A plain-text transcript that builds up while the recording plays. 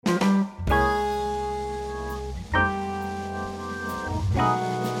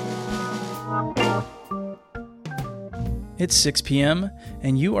It's 6 p.m.,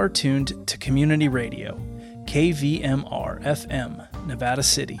 and you are tuned to Community Radio, KVMR FM, Nevada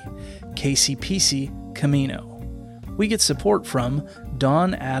City, KCPC, Camino. We get support from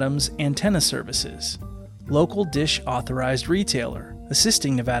Don Adams Antenna Services, local dish-authorized retailer,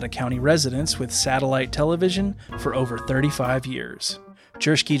 assisting Nevada County residents with satellite television for over 35 years.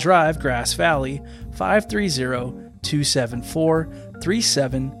 Jershke Drive, Grass Valley,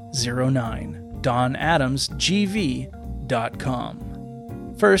 530-274-3709.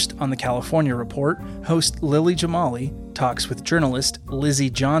 DonAdamsGV.com. First, on the California Report, host Lily Jamali talks with journalist Lizzie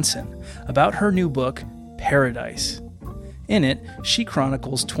Johnson about her new book, Paradise. In it, she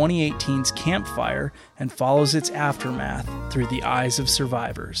chronicles 2018's Camp Fire and follows its aftermath through the eyes of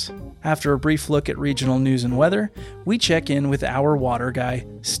survivors. After a brief look at regional news and weather, we check in with our water guy,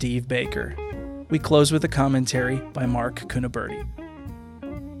 Steve Baker. We close with a commentary by Mark Cunaberti.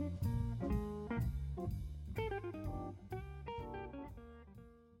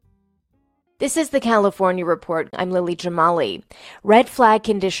 This is the California Report. I'm Lily Jamali. Red flag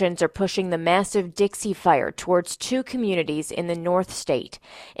conditions are pushing the massive Dixie Fire towards two communities in the North State.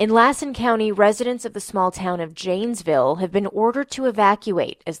 In Lassen County, residents of the small town of Janesville have been ordered to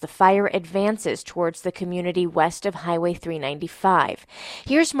evacuate as the fire advances towards the community west of Highway 395.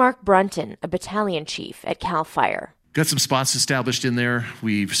 Here's Mark Brunton, a battalion chief at CAL FIRE. Got some spots established in there.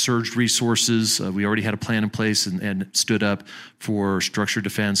 We've surged resources. We already had a plan in place and stood up for structured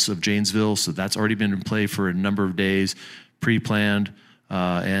defense of Janesville. So that's already been in play for a number of days, pre-planned.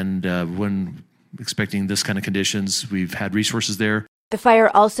 When expecting this kind of conditions, we've had resources there. The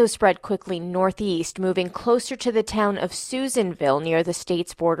fire also spread quickly northeast, moving closer to the town of Susanville near the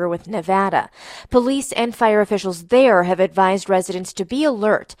state's border with Nevada. Police and fire officials there have advised residents to be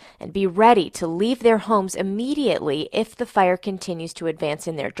alert and be ready to leave their homes immediately if the fire continues to advance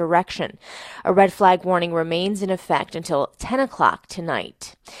in their direction. A red flag warning remains in effect until 10 o'clock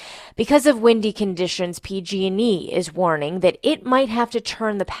tonight. Because of windy conditions, PG&E is warning that it might have to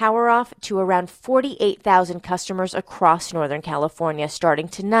turn the power off to around 48,000 customers across Northern California starting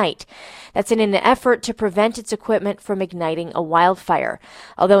tonight. That's in an effort to prevent its equipment from igniting a wildfire.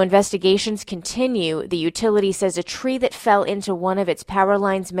 Although investigations continue, the utility says a tree that fell into one of its power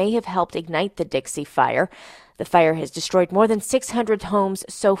lines may have helped ignite the Dixie Fire. The fire has destroyed more than 600 homes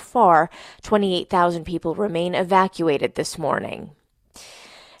so far. 28,000 people remain evacuated this morning.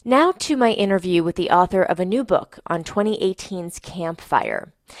 Now to my interview with the author of a new book on 2018's Camp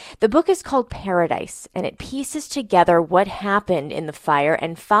Fire. The book is called Paradise, and it pieces together what happened in the fire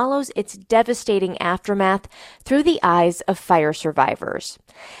and follows its devastating aftermath through the eyes of fire survivors.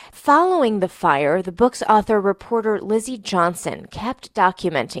 Following the fire, the book's author, reporter Lizzie Johnson, kept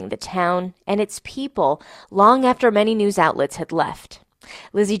documenting the town and its people long after many news outlets had left.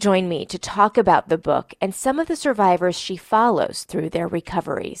 Lizzie joined me to talk about the book and some of the survivors she follows through their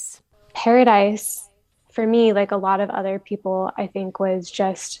recoveries. Paradise, for me, like a lot of other people, I think was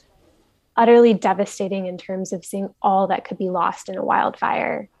just utterly devastating in terms of seeing all that could be lost in a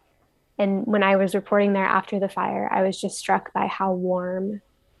wildfire. And when I was reporting there after the fire, I was just struck by how warm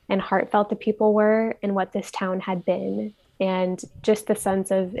and heartfelt the people were and what this town had been, and just the sense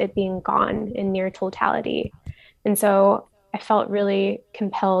of it being gone in near totality. And so I felt really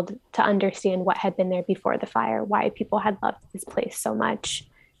compelled to understand what had been there before the fire, why people had loved this place so much,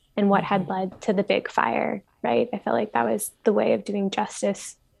 and what had led to the big fire, right? I felt like that was the way of doing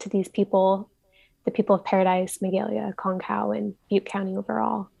justice to these people, the people of Paradise, Magalia, Concow, and Butte County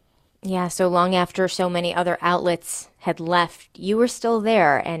overall. Yeah, so long after so many other outlets had left, you were still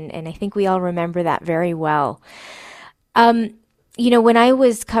there, and I think we all remember that very well. You know, when I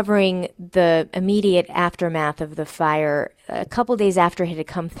was covering the immediate aftermath of the fire, a couple days after it had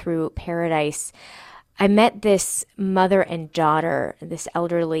come through Paradise, I met this mother and daughter, this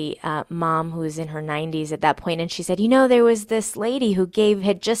elderly mom who was in her 90s at that point, and she said, you know, there was this lady who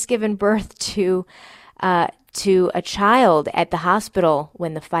had just given birth to a child at the hospital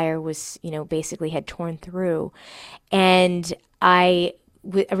when the fire was, basically had torn through. And I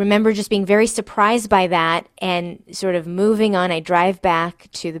remember just being very surprised by that and sort of moving on. I drive back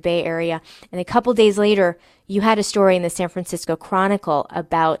to the Bay Area, and a couple days later, you had a story in the San Francisco Chronicle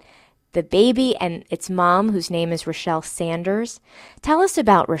about the baby and its mom, whose name is Rochelle Sanders. Tell us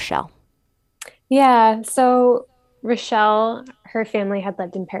about Rochelle. Yeah, so Rochelle, her family had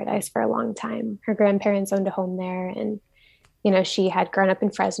lived in Paradise for a long time. Her grandparents owned a home there, and she had grown up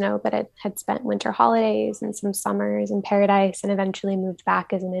in Fresno, but had spent winter holidays and some summers in Paradise and eventually moved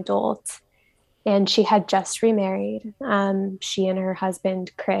back as an adult. And she had just remarried. She and her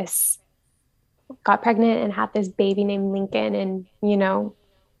husband, Chris, got pregnant and had this baby named Lincoln. And,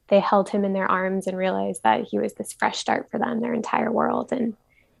 they held him in their arms and realized that he was this fresh start for them, their entire world. And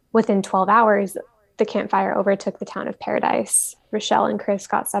within 12 hours, the Camp Fire overtook the town of Paradise. Rochelle and Chris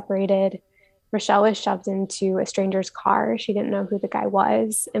got separated. Rochelle was shoved into a stranger's car. She didn't know who the guy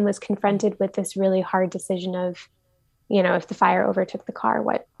was and was confronted with this really hard decision of, if the fire overtook the car,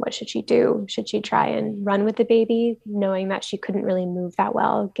 what should she do? Should she try and run with the baby, knowing that she couldn't really move that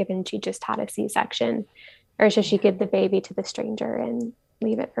well, given she just had a C-section? Or should she give the baby to the stranger and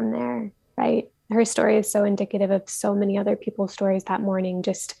leave it from there, right? Her story is so indicative of so many other people's stories that morning,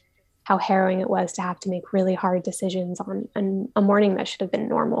 just how harrowing it was to have to make really hard decisions on a morning that should have been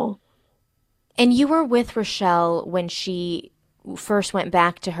normal. And you were with Rochelle when she first went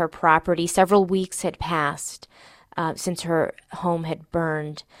back to her property. Several weeks had passed since her home had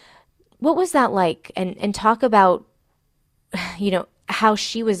burned. What was that like? And talk about, how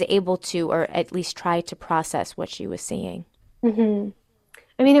she was able to, or at least try to process what she was seeing. Mm-hmm.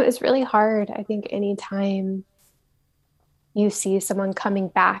 I mean, it was really hard. I think anytime you see someone coming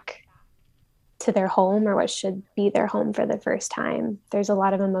back to their home or what should be their home for the first time, there's a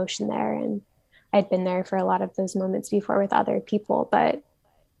lot of emotion there. And I'd been there for a lot of those moments before with other people, but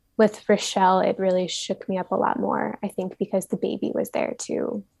with Rochelle, it really shook me up a lot more, I think, because the baby was there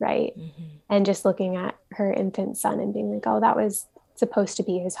too, right? Mm-hmm. And just looking at her infant son and being like, oh, that was supposed to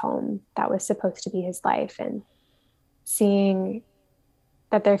be his home. That was supposed to be his life. And seeing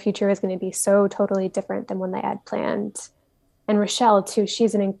that their future was going to be so totally different than when they had planned. And Rochelle too,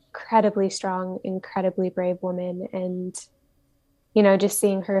 she's an incredibly strong, incredibly brave woman. And, just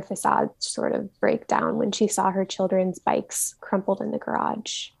seeing her facade sort of break down when she saw her children's bikes crumpled in the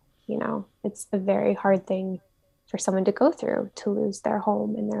garage. It's a very hard thing for someone to go through, to lose their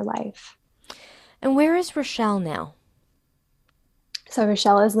home and their life. And where is Rochelle now? So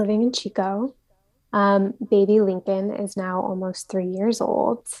Rochelle is living in Chico. Baby Lincoln is now almost 3 years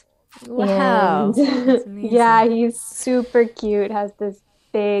old. Wow. Yeah, he's super cute, has this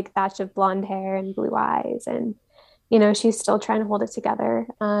big thatch of blonde hair and blue eyes. And, she's still trying to hold it together.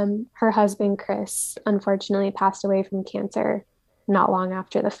 Her husband, Chris, unfortunately passed away from cancer not long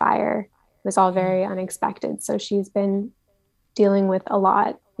after the fire. It was all very unexpected. So she's been dealing with a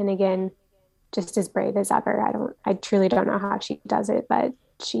lot. And again, just as brave as ever. I truly don't know how she does it, but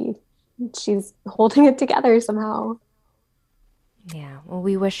she's holding it together somehow. Yeah, well,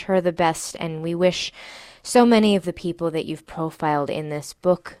 we wish her the best, and we wish so many of the people that you've profiled in this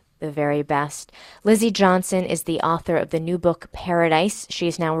book the very best. Lizzie Johnson is the author of the new book, Paradise. She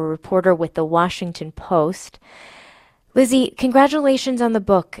is now a reporter with the Washington Post. Lizzie, congratulations on the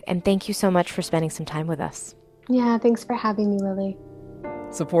book, and thank you so much for spending some time with us. Yeah, thanks for having me, Lily.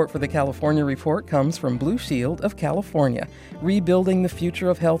 Support for the California Report comes from Blue Shield of California, rebuilding the future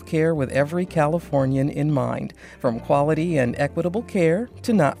of healthcare with every Californian in mind, from quality and equitable care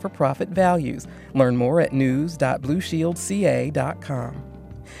to not-for-profit values. Learn more at news.blueshieldca.com.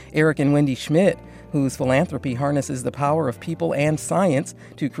 Eric and Wendy Schmidt, whose philanthropy harnesses the power of people and science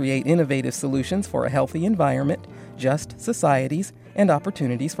to create innovative solutions for a healthy environment, just societies, and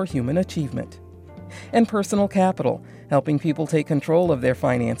opportunities for human achievement. And Personal Capital, helping people take control of their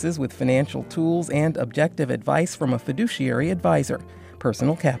finances with financial tools and objective advice from a fiduciary advisor.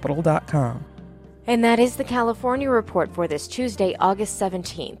 PersonalCapital.com. And that is the California Report for this Tuesday, August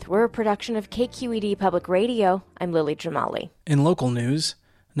 17th. We're a production of KQED Public Radio. I'm Lily Jamali. In local news,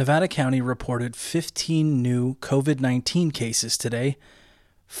 Nevada County reported 15 new COVID-19 cases today.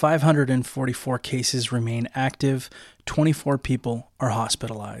 544 cases remain active. 24 people are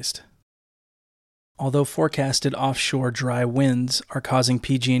hospitalized. Although forecasted offshore dry winds are causing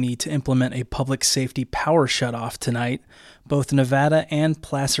PG&E to implement a public safety power shutoff tonight, both Nevada and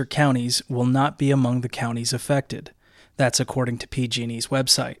Placer counties will not be among the counties affected. That's according to PG&E's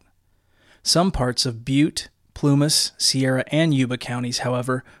website. Some parts of Butte, Plumas, Sierra, and Yuba counties,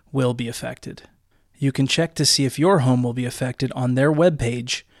 however, will be affected. You can check to see if your home will be affected on their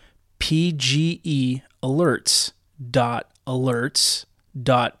webpage,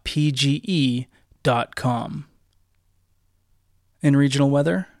 pgealerts.pge.com. In regional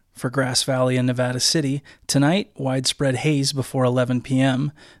weather, for Grass Valley and Nevada City, tonight widespread haze before 11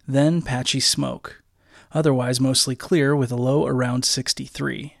 p.m., then patchy smoke. Otherwise mostly clear with a low around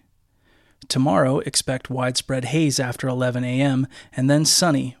 63. Tomorrow, expect widespread haze after 11 a.m. and then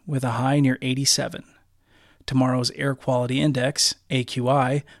sunny with a high near 87. Tomorrow's air quality index,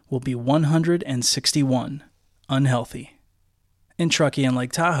 AQI, will be 161, unhealthy. In Truckee and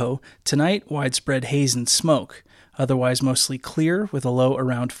Lake Tahoe, tonight widespread haze and smoke, otherwise mostly clear with a low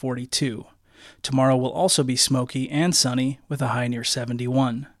around 42. Tomorrow will also be smoky and sunny with a high near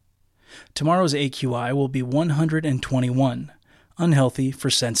 71. Tomorrow's AQI will be 121, unhealthy for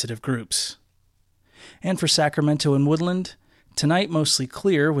sensitive groups. And for Sacramento and Woodland, tonight mostly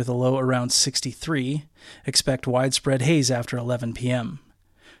clear with a low around 63. Expect widespread haze after 11 p.m.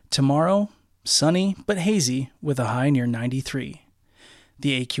 Tomorrow, sunny but hazy with a high near 93.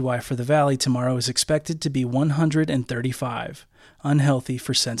 The AQI for the valley tomorrow is expected to be 135, unhealthy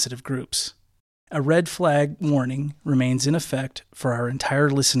for sensitive groups. A red flag warning remains in effect for our entire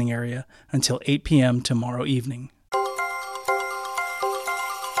listening area until 8 p.m. tomorrow evening.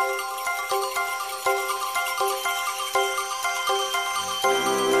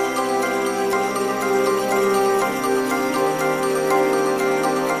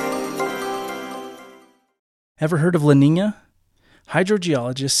 Ever heard of La Niña?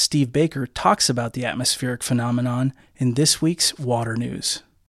 Hydrogeologist Steve Baker talks about the atmospheric phenomenon in this week's Water News.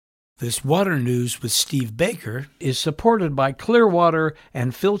 This Water News with Steve Baker is supported by Clearwater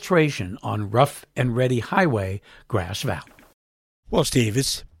and Filtration on Rough and Ready Highway, Grass Valley. Well, Steve,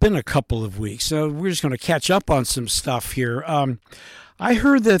 it's been a couple of weeks, so we're just going to catch up on some stuff here. I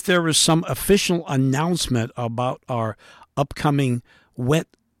heard that there was some official announcement about our upcoming wet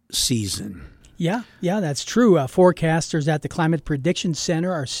season. Yeah, that's true. Forecasters at the Climate Prediction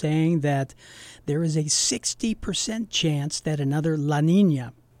Center are saying that there is a 60% chance that another La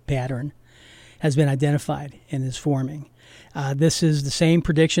Niña pattern has been identified and is forming. This is the same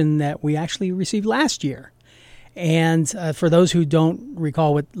prediction that we actually received last year. And for those who don't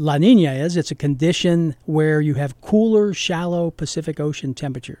recall what La Niña is, it's a condition where you have cooler, shallow Pacific Ocean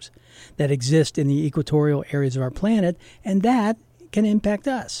temperatures that exist in the equatorial areas of our planet, and that can impact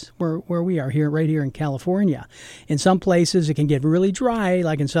us where we are right here in California. In some places it can get really dry,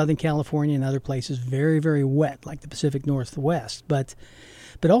 like in Southern California, and other places very, very wet, like the Pacific Northwest. But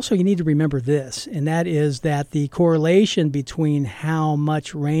also you need to remember this, and that is that the correlation between how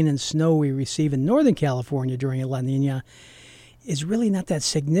much rain and snow we receive in Northern California during a La Niña is really not that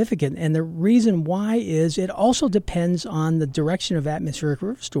significant. And the reason why is it also depends on the direction of atmospheric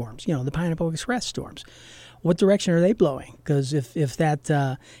river storms, the Pineapple Express storms. What direction are they blowing? Because if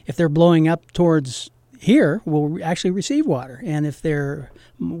they're blowing up towards here, we'll actually receive water. And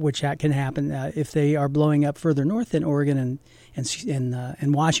which can happen, if they are blowing up further north, then Oregon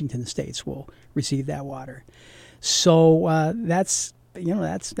and Washington states will receive that water. So that's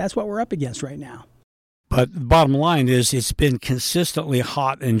what we're up against right now. But the bottom line is it's been consistently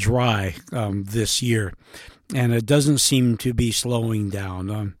hot and dry this year, and it doesn't seem to be slowing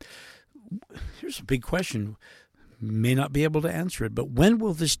down. Here's a big question. May not be able to answer it, but when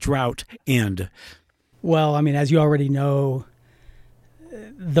will this drought end? Well, as you already know,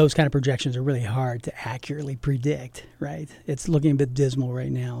 those kind of projections are really hard to accurately predict, right? It's looking a bit dismal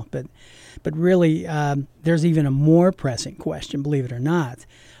right now. But really, there's even a more pressing question, believe it or not.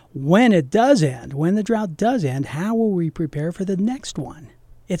 When it does end, when the drought does end, how will we prepare for the next one?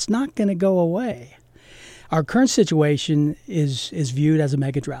 It's not going to go away. Our current situation is viewed as a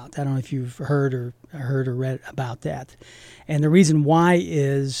mega drought. I don't know if you've heard or read about that. And the reason why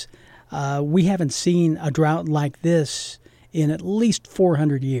is we haven't seen a drought like this in at least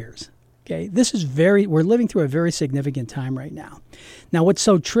 400 years. Okay, we're living through a very significant time right now. Now, what's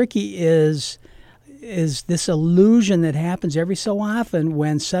so tricky is this illusion that happens every so often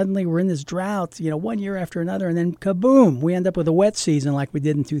when suddenly we're in this drought, 1 year after another, and then kaboom, we end up with a wet season like we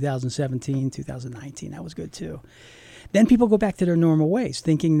did in 2017, 2019. That was good too. Then people go back to their normal ways,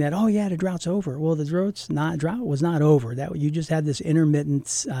 thinking that, the drought's over. Well, the drought was not over. That you just had this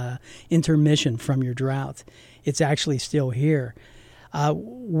intermittent intermission from your drought. It's actually still here.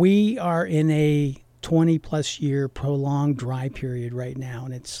 We are in a 20-plus year prolonged dry period right now,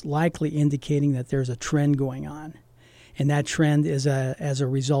 and it's likely indicating that there's a trend going on, and that trend is as a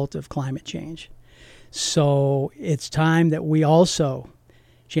result of climate change. So it's time that we also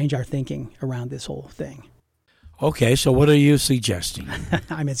change our thinking around this whole thing. Okay, so what are you suggesting?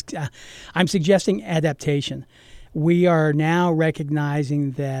 I'm suggesting adaptation. We are now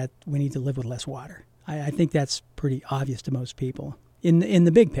recognizing that we need to live with less water. I think that's pretty obvious to most people. In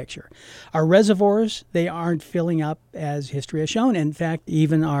the big picture, our reservoirs, they aren't filling up as history has shown. In fact,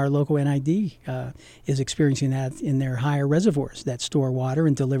 even our local NID is experiencing that in their higher reservoirs that store water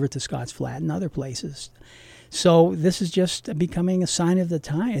and deliver to Scotts Flat and other places. So this is just becoming a sign of the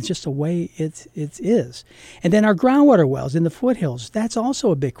time. It's just the way it is. And then our groundwater wells in the foothills, that's also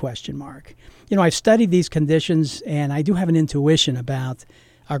a big question mark. I've studied these conditions, and I do have an intuition about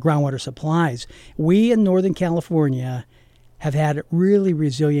our groundwater supplies. We in Northern California have had really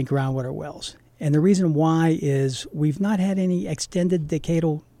resilient groundwater wells. And the reason why is we've not had any extended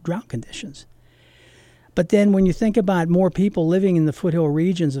decadal drought conditions. But then when you think about more people living in the foothill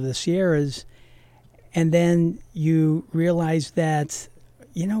regions of the Sierras, And then you realize that,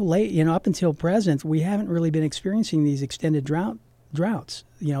 up until present, we haven't really been experiencing these extended droughts,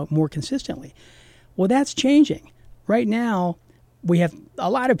 more consistently. Well, that's changing. Right now, we have a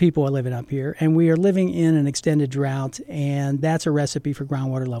lot of people are living up here, and we are living in an extended drought, and that's a recipe for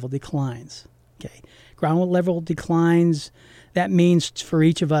groundwater level declines. Okay, groundwater level declines, that means for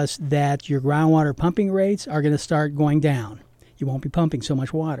each of us that your groundwater pumping rates are going to start going down. You won't be pumping so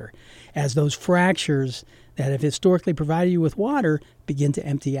much water as those fractures that have historically provided you with water begin to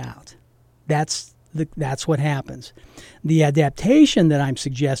empty out. That's what happens. The adaptation that I'm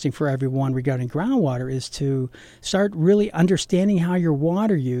suggesting for everyone regarding groundwater is to start really understanding how your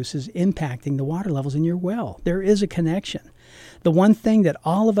water use is impacting the water levels in your well. There is a connection. The one thing that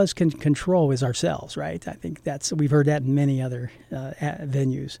all of us can control is ourselves, right? I think we've heard that in many other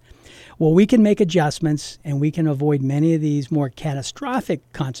venues. Well, we can make adjustments, and we can avoid many of these more catastrophic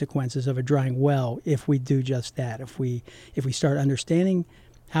consequences of a drying well if we do just that. If we start understanding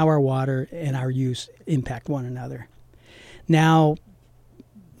how our water and our use impact one another. Now,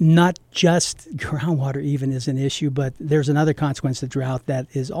 not just groundwater even is an issue, but there's another consequence of drought that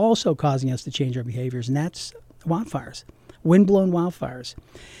is also causing us to change our behaviors, and that's wildfires, wind-blown wildfires.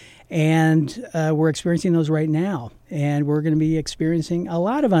 And we're experiencing those right now, and we're going to be experiencing a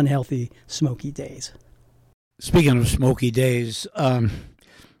lot of unhealthy, smoky days. Speaking of smoky days,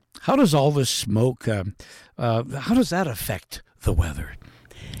 how does all this smoke, how does that affect the weather?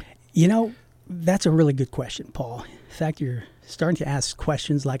 That's a really good question, Paul. In fact, you're starting to ask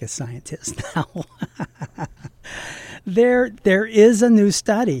questions like a scientist now. There is a new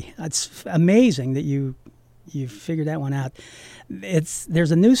study. It's amazing that you figured that one out.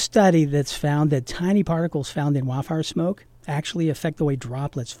 There's a new study that's found that tiny particles found in wildfire smoke actually affect the way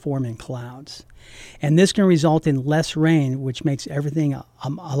droplets form in clouds. And this can result in less rain, which makes everything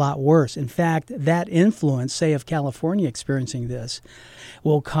a lot worse. In fact, that influence, say, of California experiencing this,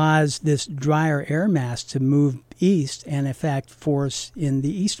 will cause this drier air mass to move east and affect forests in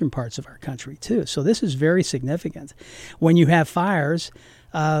the eastern parts of our country, too. So this is very significant. When you have fires,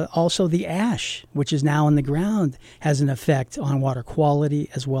 also the ash, which is now in the ground, has an effect on water quality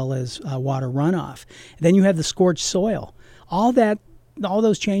as well as water runoff. Then you have the scorched soil. All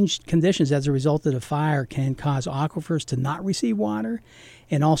those changed conditions as a result of the fire can cause aquifers to not receive water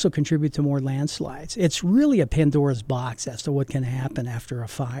and also contribute to more landslides. It's really a Pandora's box as to what can happen after a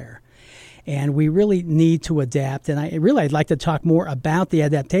fire. And we really need to adapt. And I'd like to talk more about the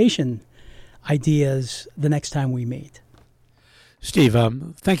adaptation ideas the next time we meet. Steve,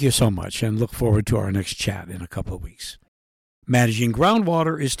 thank you so much, and look forward to our next chat in a couple of weeks. Managing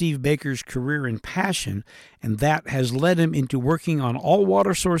groundwater is Steve Baker's career and passion, and that has led him into working on all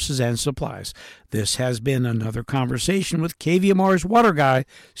water sources and supplies. This has been another conversation with KVMR's water guy,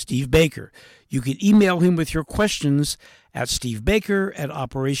 Steve Baker. You can email him with your questions at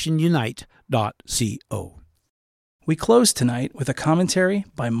stevebaker@operationunite.co. We close tonight with a commentary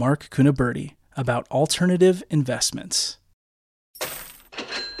by Mark Cunaberti about alternative investments.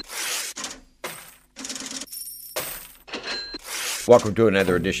 Welcome to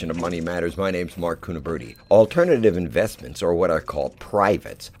another edition of Money Matters. My name's Mark Cunaberti. Alternative investments, or what are called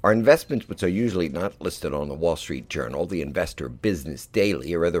privates, are investments which are usually not listed on the Wall Street Journal, the Investor Business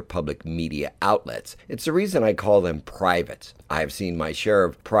Daily, or other public media outlets. It's the reason I call them privates. I have seen my share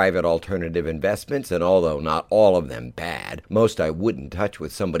of private alternative investments, and although not all of them bad, most I wouldn't touch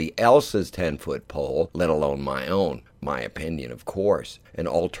with somebody else's 10-foot pole, let alone my own. My opinion, of course. An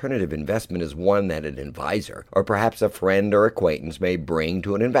alternative investment is one that an advisor, or perhaps a friend or acquaintance, may bring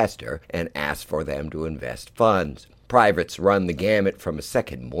to an investor and ask for them to invest funds. Privates run the gamut from a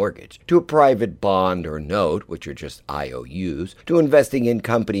second mortgage to a private bond or note, which are just IOUs, to investing in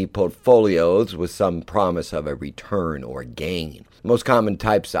company portfolios with some promise of a return or gain. Most common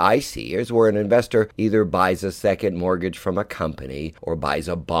types I see is where an investor either buys a second mortgage from a company, or buys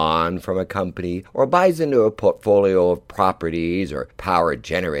a bond from a company, or buys into a portfolio of properties or power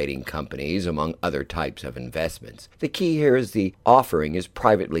generating companies, among other types of investments. The key here is the offering is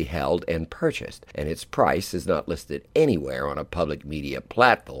privately held and purchased, and its price is not listed anywhere on a public media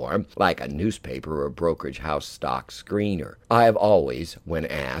platform like a newspaper or brokerage house stock screener. I have always, when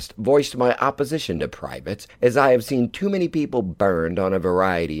asked, voiced my opposition to privates, as I have seen too many people burned on a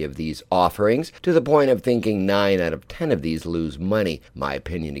variety of these offerings, to the point of thinking 9 out of 10 of these lose money. My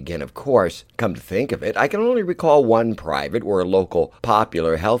opinion again, of course. Come to think of it, I can only recall one private where a local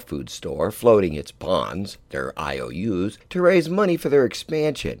popular health food store floating its bonds, their IOUs, to raise money for their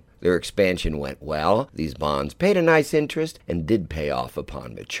expansion. Their expansion went well. These bonds paid a nice interest and did pay off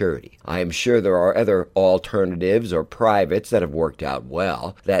upon maturity. I am sure there are other alternatives or privates that have worked out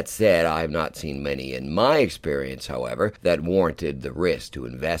well. That said, I have not seen many in my experience, however, that warranted the risk to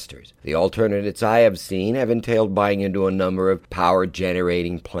investors. The alternatives I have seen have entailed buying into a number of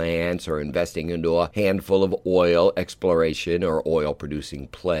power-generating plants or investing into a handful of oil exploration or oil-producing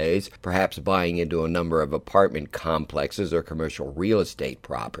plays, perhaps buying into a number of apartment complexes or commercial real estate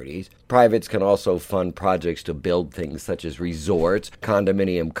properties. Privates can also fund projects to build things such as resorts,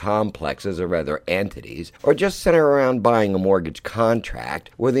 condominium complexes, or other entities, or just center around buying a mortgage contract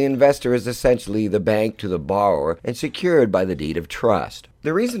where the investor is essentially the bank to the borrower and secured by the deed of trust.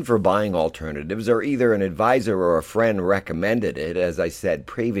 The reason for buying alternatives are either an advisor or a friend recommended it, as I said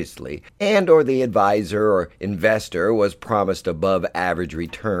previously, and or the advisor or investor was promised above average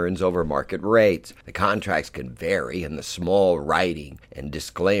returns over market rates. The contracts can vary, and the small writing and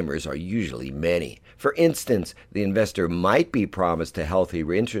disclaimers are usually many. For instance, the investor might be promised a healthy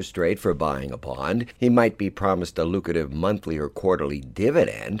interest rate for buying a bond. He might be promised a lucrative monthly or quarterly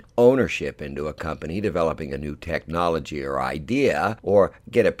dividend, ownership into a company developing a new technology or idea, or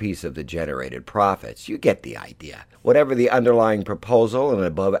get a piece of the generated profits. You get the idea. Whatever the underlying proposal, an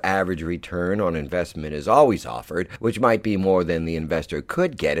above-average return on investment is always offered, which might be more than the investor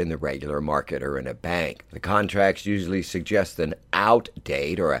could get in the regular market or in a bank. The contracts usually suggest an out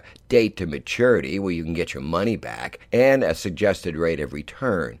date or a date to maturity where you can get your money back and a suggested rate of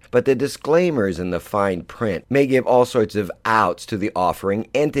return. But the disclaimers in the fine print may give all sorts of outs to the offering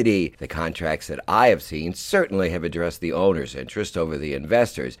entity. The contracts that I have seen certainly have addressed the owner's interest over the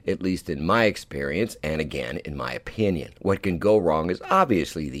investors, at least in my experience and again in my opinion. What can go wrong is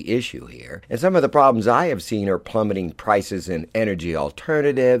obviously the issue here, and some of the problems I have seen are plummeting prices in energy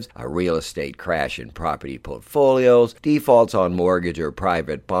alternatives, a real estate crash in property portfolios, defaults on mortgage or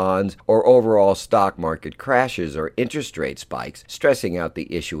private bonds, or overall stock market crashes or interest rate spikes, stressing out the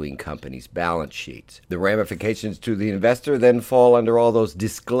issuing company's balance sheets. The ramifications to the investor then fall under all those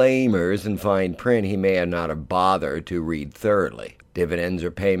disclaimers and fine print he may not have bothered to read thoroughly. Dividends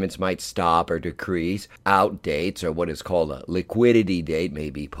or payments might stop or decrease. Out dates, or what is called a liquidity date, may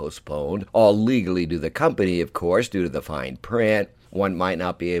be postponed, all legally to the company, of course, due to the fine print. One might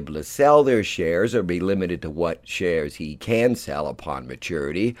not be able to sell their shares or be limited to what shares he can sell upon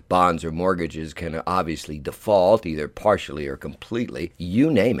maturity. Bonds or mortgages can obviously default, either partially or completely. You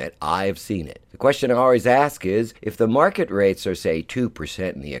name it, I've seen it. The question I always ask is, if the market rates are, say,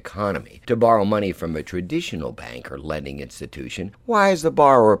 2% in the economy, to borrow money from a traditional bank or lending institution, why is the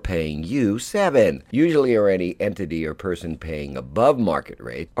borrower paying you 7%? Usually, or any entity or person paying above market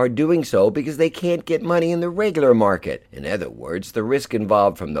rate are doing so because they can't get money in the regular market. In other words, the risk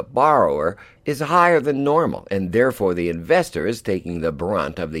involved from the borrower is higher than normal, and therefore the investor is taking the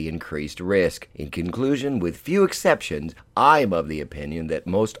brunt of the increased risk. In conclusion, with few exceptions, I am of the opinion that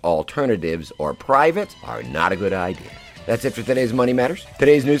most alternatives or privates are not a good idea. That's it for today's Money Matters.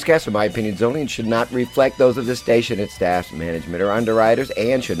 Today's newscasts are my opinions only and should not reflect those of the station, its staff, management, or underwriters,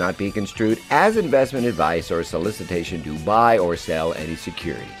 and should not be construed as investment advice or solicitation to buy or sell any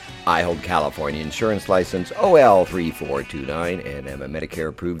security. I hold California insurance license OL3429 and am a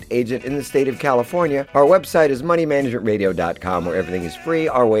Medicare-approved agent in the state of California. Our website is moneymanagementradio.com, where everything is free.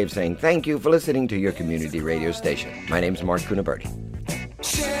 Our way of saying thank you for listening to your community radio station. My name is Mark Cunaberti.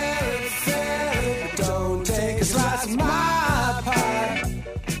 Don't take a slice of my pie.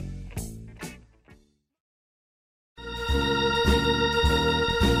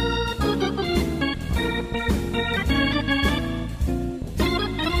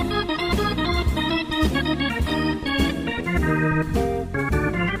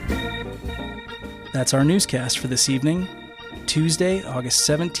 That's our newscast for this evening, Tuesday, August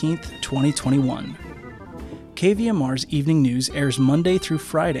 17th, 2021. KVMR's Evening News airs Monday through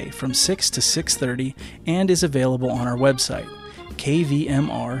Friday from 6 to 6:30 and is available on our website,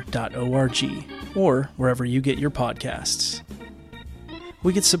 kvmr.org, or wherever you get your podcasts.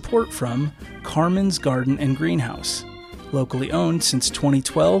 We get support from Carmen's Garden and Greenhouse, locally owned since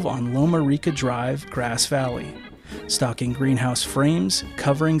 2012 on Loma Rica Drive, Grass Valley, stocking greenhouse frames,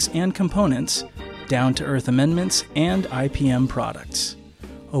 coverings, and components, down-to-earth amendments, and IPM products.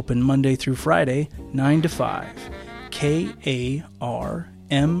 Open Monday through Friday, 9 to 5. KARMENS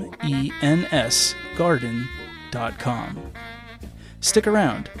garden.com. Stick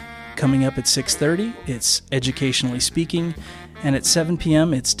around. Coming up at 6:30, it's Educationally Speaking, and at 7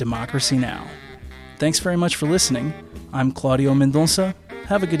 p.m., it's Democracy Now! Thanks very much for listening. I'm Claudio Mendonça.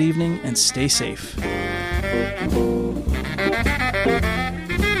 Have a good evening and stay safe.